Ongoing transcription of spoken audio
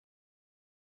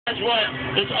That's what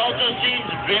this also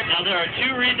seems very... Now, there are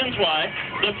two reasons why.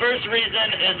 The first reason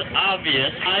is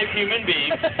obvious. I'm a human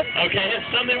being. Okay, if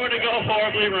something were to go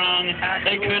horribly wrong,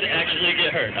 they could actually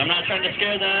get hurt. I'm not trying to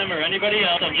scare them or anybody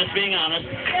else. I'm just being honest.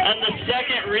 And the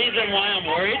second reason why I'm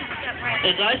worried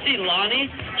is I see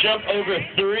Lonnie jump over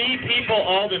 3 people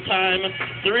all the time.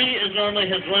 3 is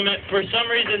normally his limit. For some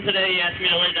reason today, he asked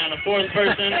me to lay down a 4th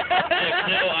person. I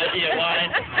have no idea why.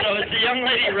 So it's the young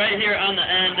lady right here on the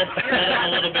end that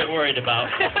I'm a little bit worried about.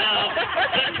 Now,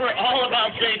 since we're all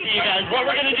about safety, you guys, what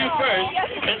we're going to do first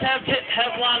is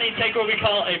have Lonnie take what we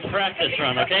call a practice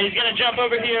run, okay? He's going to jump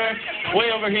over here, way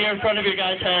over here in front of your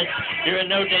guys' heads. You're in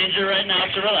no danger right now,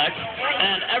 so relax.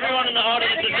 And everyone in the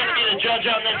audience is going to be the judge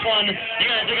on this one. You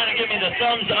guys are going to give me the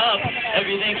thumbs up if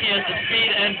you think he has the speed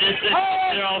and distance.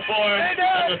 They're all 4.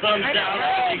 And the thumbs down,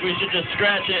 I think we should just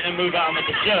scratch it and move on with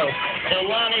the show. So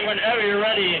Lonnie, whenever you're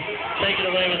ready, take it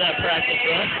away with that practice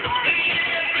run.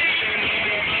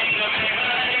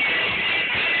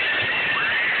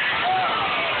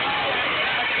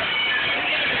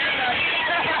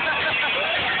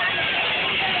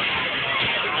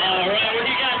 Alright, what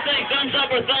do you guys think? Thumbs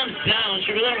up or thumbs down?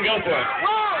 Should we let him go for it?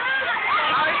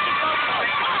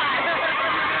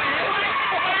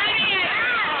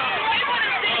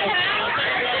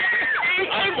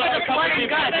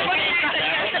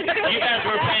 You guys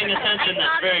were paying attention.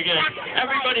 That's very good.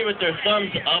 Everybody with their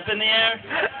thumbs up in the air.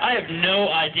 I have no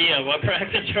idea what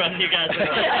practice run you guys were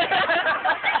doing.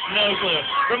 No clue.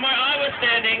 From where I was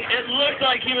standing, it looked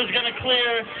like he was going to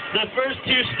clear the first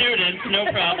 2 students.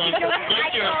 No problem.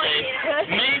 Looked you're safe.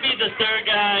 Maybe the 3rd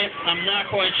guy. I'm not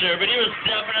quite sure. But he was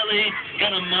definitely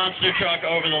going to monster truck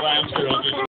over the last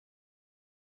girl.